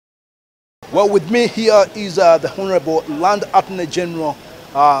Well, with me here is the Honorable Land Attorney General,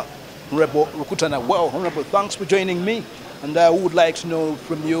 Honorable Rukutana. Well, Honorable, thanks for joining me. And I would like to know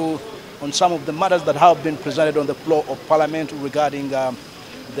from you on some of the matters that have been presented on the floor of Parliament regarding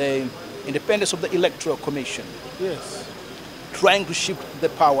the independence of the Electoral Commission. Yes. Trying to shift the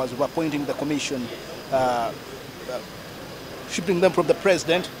powers of appointing the Commission, shifting them from the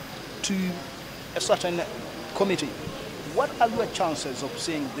President to a certain committee. What are your chances of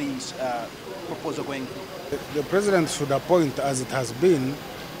seeing these proposals going through? The President should appoint as it has been,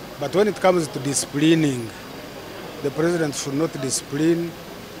 but when it comes to disciplining, the President should not discipline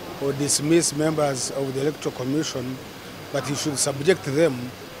or dismiss members of the Electoral Commission, but he should subject them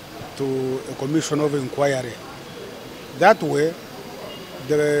to a commission of inquiry. That way,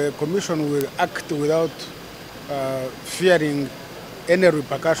 the Commission will act without fearing any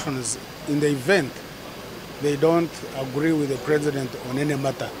repercussions in the event they don't agree with the President on any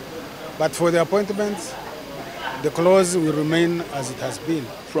matter. But for the appointments, the clause will remain as it has been.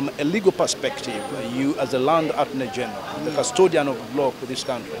 From a legal perspective, you as the Land Attorney General, the custodian of law for this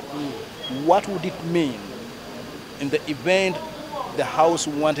country, what would it mean in the event the House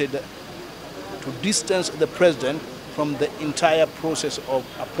wanted to distance the President from the entire process of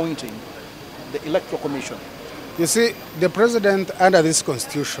appointing the Electoral Commission? You see, the President under this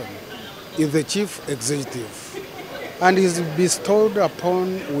Constitution is the chief executive and is bestowed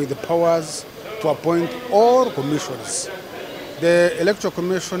upon with the powers to appoint all commissioners. The Electoral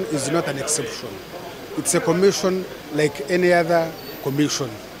Commission is not an exception. It's a commission like any other commission.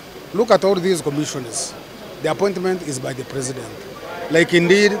 Look at all these commissioners. The appointment is by the President. Like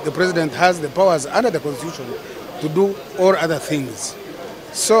indeed, the President has the powers under the Constitution to do all other things.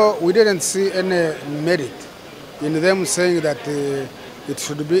 So we didn't see any merit in them saying that it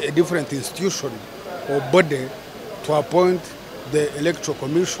should be a different institution or body to appoint the Electoral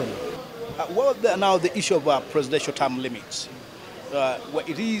Commission. Well, now the issue of presidential term limits. Well,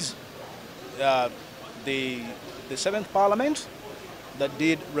 it is the 7th Parliament that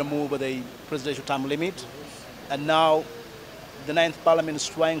did remove the presidential term limit, and now the 9th Parliament is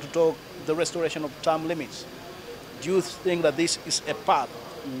trying to talk the restoration of term limits. Do you think that this is a path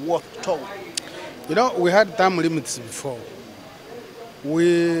worth towing? You know, we had term limits before.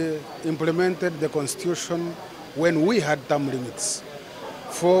 We implemented the Constitution when we had term limits.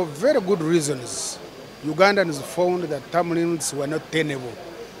 For very good reasons, Ugandans found that term limits were not tenable,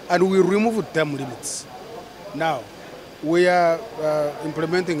 and we removed term limits. Now, we are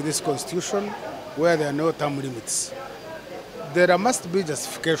implementing this Constitution where there are no term limits. There must be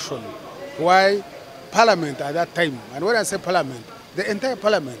justification why Parliament at that time, and when I say Parliament, the entire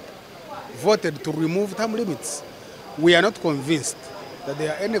Parliament voted to remove term limits. We are not convinced that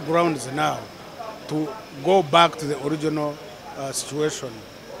there are any grounds now to go back to the original situation.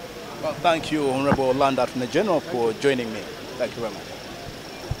 Well, thank you, Honorable Land Attorney General, for joining me. Thank you very much.